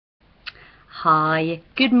Hi,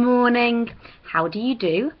 good morning. How do you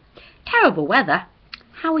do? Terrible weather.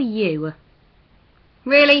 How are you?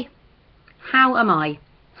 Really? How am I?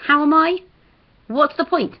 How am I? What's the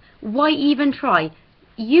point? Why even try?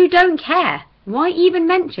 You don't care. Why even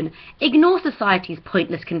mention? Ignore society's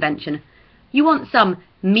pointless convention. You want some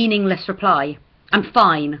meaningless reply. I'm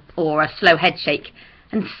fine, or a slow head shake,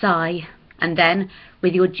 and sigh, and then,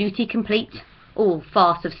 with your duty complete, all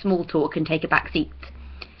farce of small talk can take a back seat,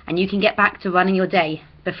 and you can get back to running your day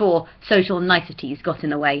before social niceties got in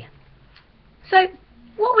the way. So,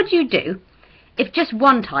 what would you do if just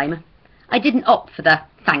one time I didn't opt for the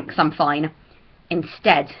thanks, I'm fine?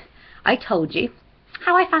 Instead, I told you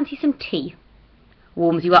how I fancy some tea.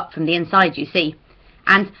 Warms you up from the inside, you see,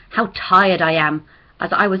 and how tired I am, as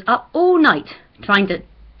I was up all night trying to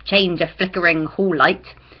change a flickering hall light,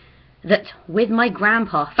 that with my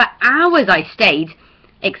grandpa for hours I stayed,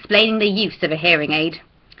 explaining the use of a hearing aid.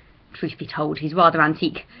 Truth be told, he's rather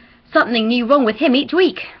antique. Something new wrong with him each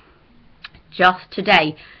week. Just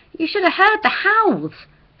today, you should have heard the howls.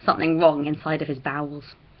 Something wrong inside of his bowels.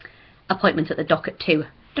 Appointment at the dock at 2,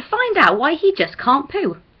 to find out why he just can't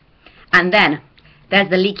poo. And then, there's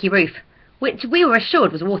the leaky roof, which we were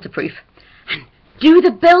assured was waterproof. And do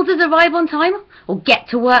the builders arrive on time, or get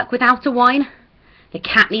to work without a whine? The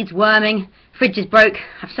cat needs worming, fridge is broke,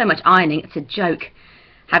 have so much ironing it's a joke.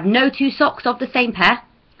 Have no two socks of the same pair.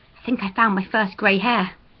 I think I found my first grey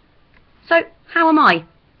hair. So, how am I?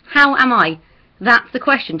 How am I? That's the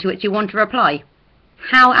question to which you want to reply.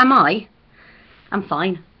 How am I? I'm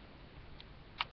fine.